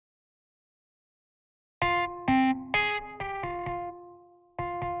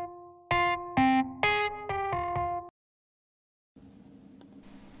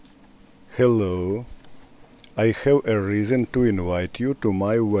Hello, I have a reason to invite you to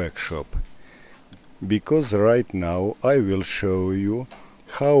my workshop, because right now I will show you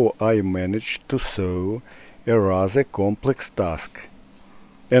how I managed to solve a rather complex task,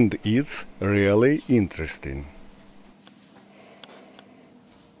 and it's really interesting.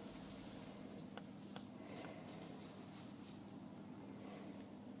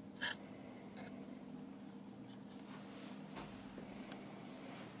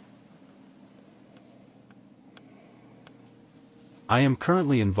 I am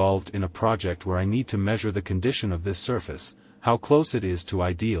currently involved in a project where I need to measure the condition of this surface, how close it is to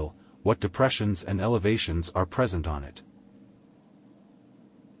ideal, what depressions and elevations are present on it.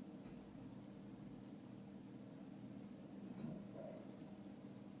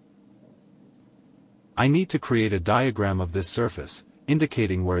 I need to create a diagram of this surface,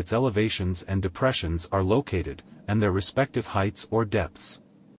 indicating where its elevations and depressions are located, and their respective heights or depths.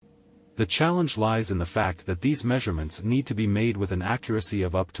 The challenge lies in the fact that these measurements need to be made with an accuracy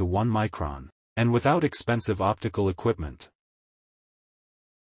of up to 1 micron, and without expensive optical equipment.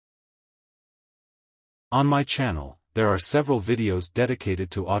 On my channel, there are several videos dedicated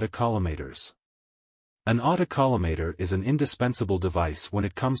to autocollimators. An autocollimator is an indispensable device when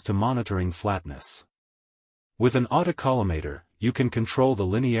it comes to monitoring flatness. With an autocollimator, you can control the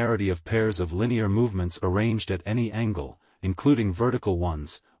linearity of pairs of linear movements arranged at any angle, including vertical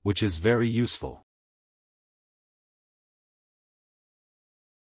ones, which is very useful.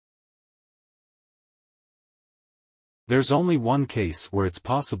 There's only one case where it's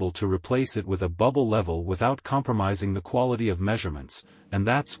possible to replace it with a bubble level without compromising the quality of measurements, and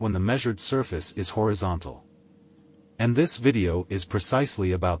that's when the measured surface is horizontal. And this video is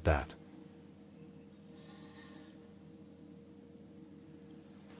precisely about that.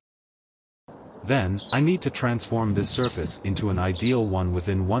 Then, I need to transform this surface into an ideal one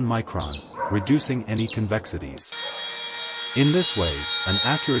within 1 micron, reducing any convexities. In this way, an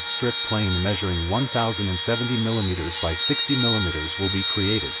accurate strip plane measuring 1070 mm by 60 mm will be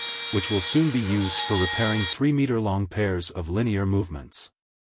created, which will soon be used for repairing 3-meter-long pairs of linear movements.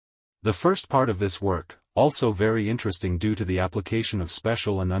 The first part of this work, also very interesting due to the application of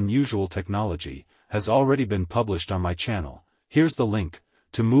special and unusual technology, has already been published on my channel. Here's the link.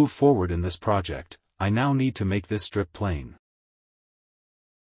 To move forward in this project, I now need to make this strip plane.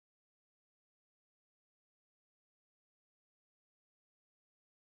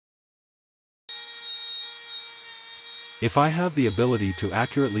 If I have the ability to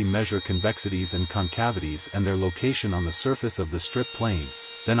accurately measure convexities and concavities and their location on the surface of the strip plane,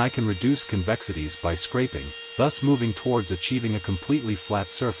 then I can reduce convexities by scraping, thus moving towards achieving a completely flat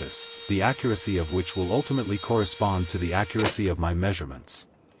surface, the accuracy of which will ultimately correspond to the accuracy of my measurements.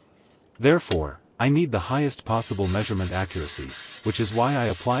 Therefore, I need the highest possible measurement accuracy, which is why I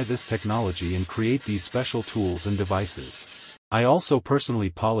apply this technology and create these special tools and devices. I also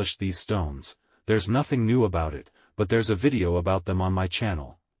personally polish these stones. There's nothing new about it, but there's a video about them on my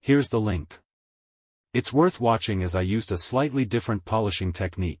channel. Here's the link. It's worth watching as I used a slightly different polishing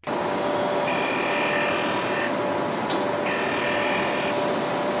technique.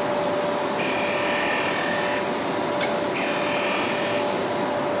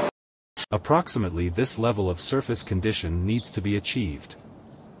 Approximately this level of surface condition needs to be achieved.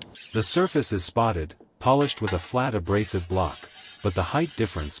 The surface is spotted, polished with a flat abrasive block, but the height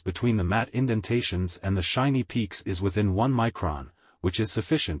difference between the matte indentations and the shiny peaks is within 1 micron, which is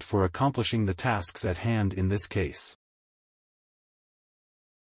sufficient for accomplishing the tasks at hand in this case.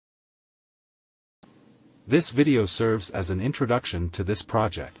 This video serves as an introduction to this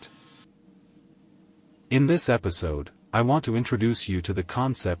project. In this episode, I want to introduce you to the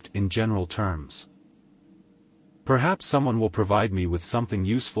concept in general terms. Perhaps someone will provide me with something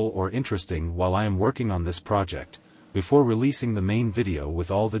useful or interesting while I am working on this project, before releasing the main video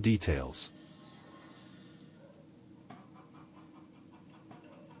with all the details.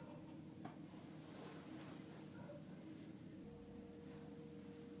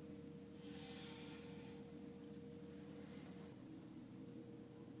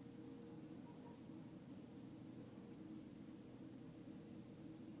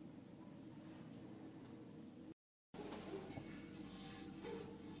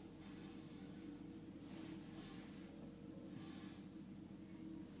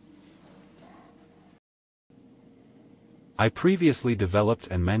 I previously developed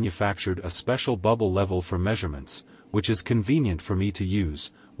and manufactured a special bubble level for measurements, which is convenient for me to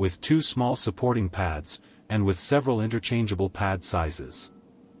use, with 2 small supporting pads, and with several interchangeable pad sizes.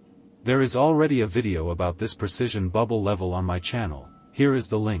 There is already a video about this precision bubble level on my channel. Here is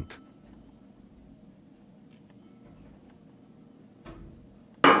the link.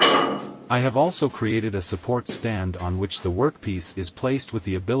 I have also created a support stand on which the workpiece is placed with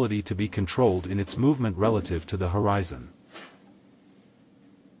the ability to be controlled in its movement relative to the horizon.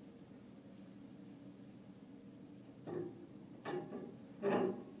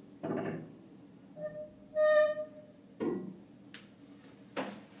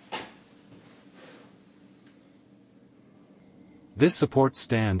 This support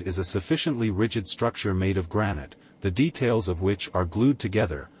stand is a sufficiently rigid structure made of granite, the details of which are glued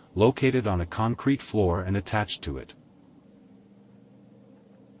together, located on a concrete floor and attached to it.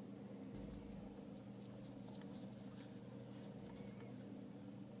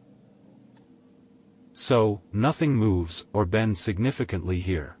 So, nothing moves or bends significantly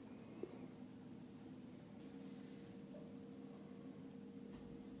here.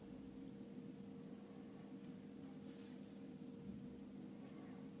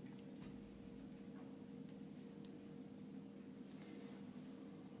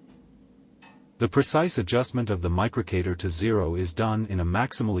 The precise adjustment of the microcator to 0 is done in a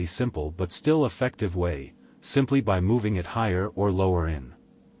maximally simple but still effective way, simply by moving it higher or lower in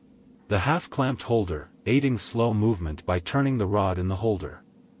the half-clamped holder, aiding slow movement by turning the rod in the holder.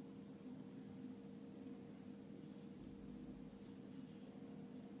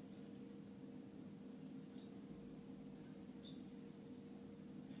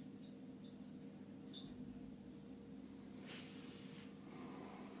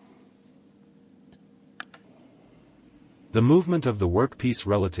 The movement of the workpiece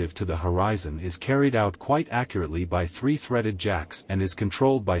relative to the horizon is carried out quite accurately by 3 threaded jacks and is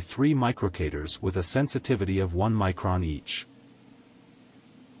controlled by 3 microcators with a sensitivity of 1 micron each.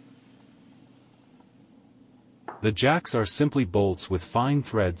 The jacks are simply bolts with fine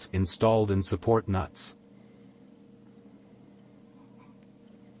threads installed in support nuts.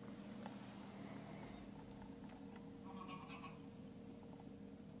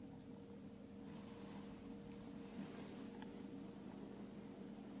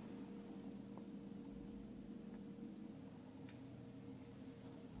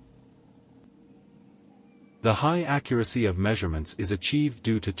 The high accuracy of measurements is achieved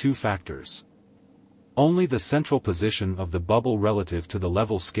due to 2 factors. Only the central position of the bubble relative to the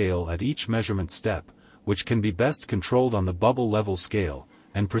level scale at each measurement step, which can be best controlled on the bubble level scale,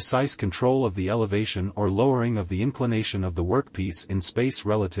 and precise control of the elevation or lowering of the inclination of the workpiece in space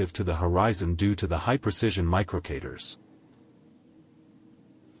relative to the horizon due to the high-precision microcators.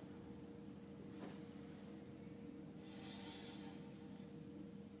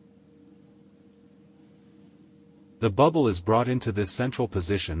 The bubble is brought into this central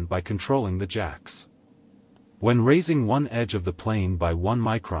position by controlling the jacks. When raising one edge of the plane by 1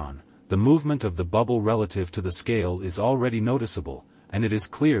 micron, the movement of the bubble relative to the scale is already noticeable, and it is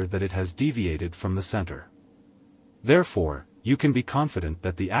clear that it has deviated from the center. Therefore, you can be confident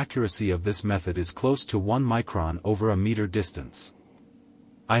that the accuracy of this method is close to 1 micron over a meter distance.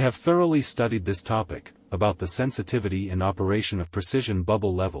 I have thoroughly studied this topic, about the sensitivity and operation of precision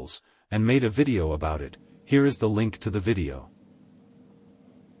bubble levels, and made a video about it. Here is the link to the video.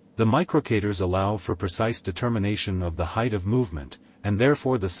 The microcators allow for precise determination of the height of movement, and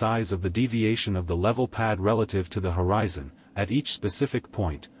therefore the size of the deviation of the level pad relative to the horizon, at each specific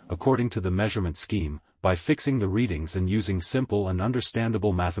point, according to the measurement scheme, by fixing the readings and using simple and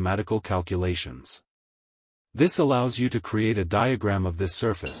understandable mathematical calculations. This allows you to create a diagram of this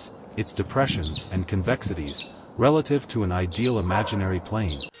surface, its depressions and convexities, relative to an ideal imaginary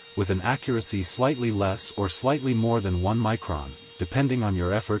plane, with an accuracy slightly less or slightly more than 1 micron, depending on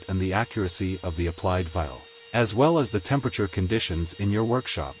your effort and the accuracy of the applied file, as well as the temperature conditions in your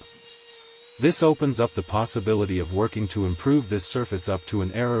workshop. This opens up the possibility of working to improve this surface up to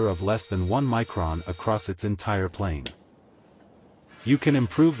an error of less than 1 micron across its entire plane. You can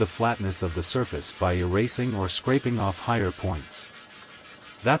improve the flatness of the surface by erasing or scraping off higher points.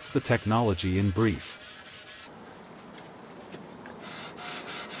 That's the technology in brief.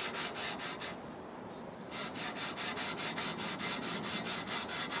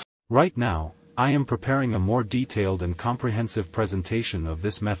 Right now, I am preparing a more detailed and comprehensive presentation of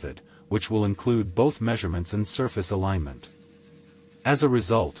this method, which will include both measurements and surface alignment. As a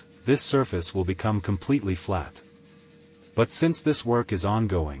result, this surface will become completely flat. But since this work is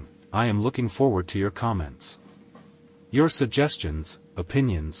ongoing, I am looking forward to your comments. Your suggestions,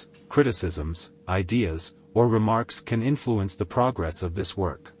 opinions, criticisms, ideas, or remarks can influence the progress of this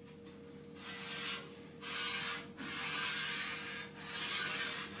work.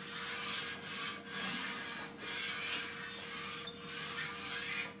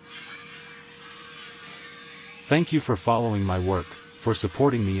 Thank you for following my work, for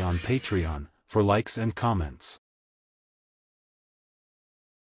supporting me on Patreon, for likes and comments.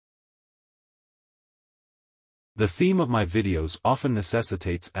 The theme of my videos often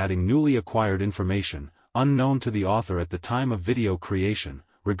necessitates adding newly acquired information, unknown to the author at the time of video creation,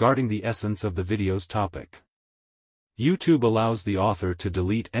 regarding the essence of the video's topic. YouTube allows the author to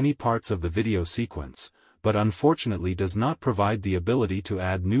delete any parts of the video sequence, but unfortunately does not provide the ability to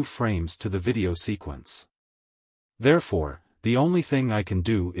add new frames to the video sequence. Therefore, the only thing I can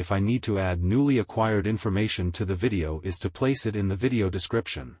do if I need to add newly acquired information to the video is to place it in the video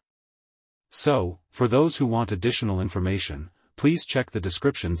description. So, for those who want additional information, please check the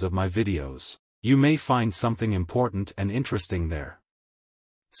descriptions of my videos. You may find something important and interesting there.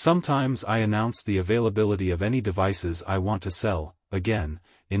 Sometimes I announce the availability of any devices I want to sell. Again,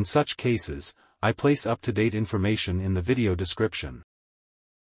 in such cases, I place up-to-date information in the video description.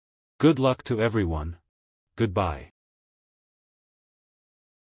 Good luck to everyone. Goodbye.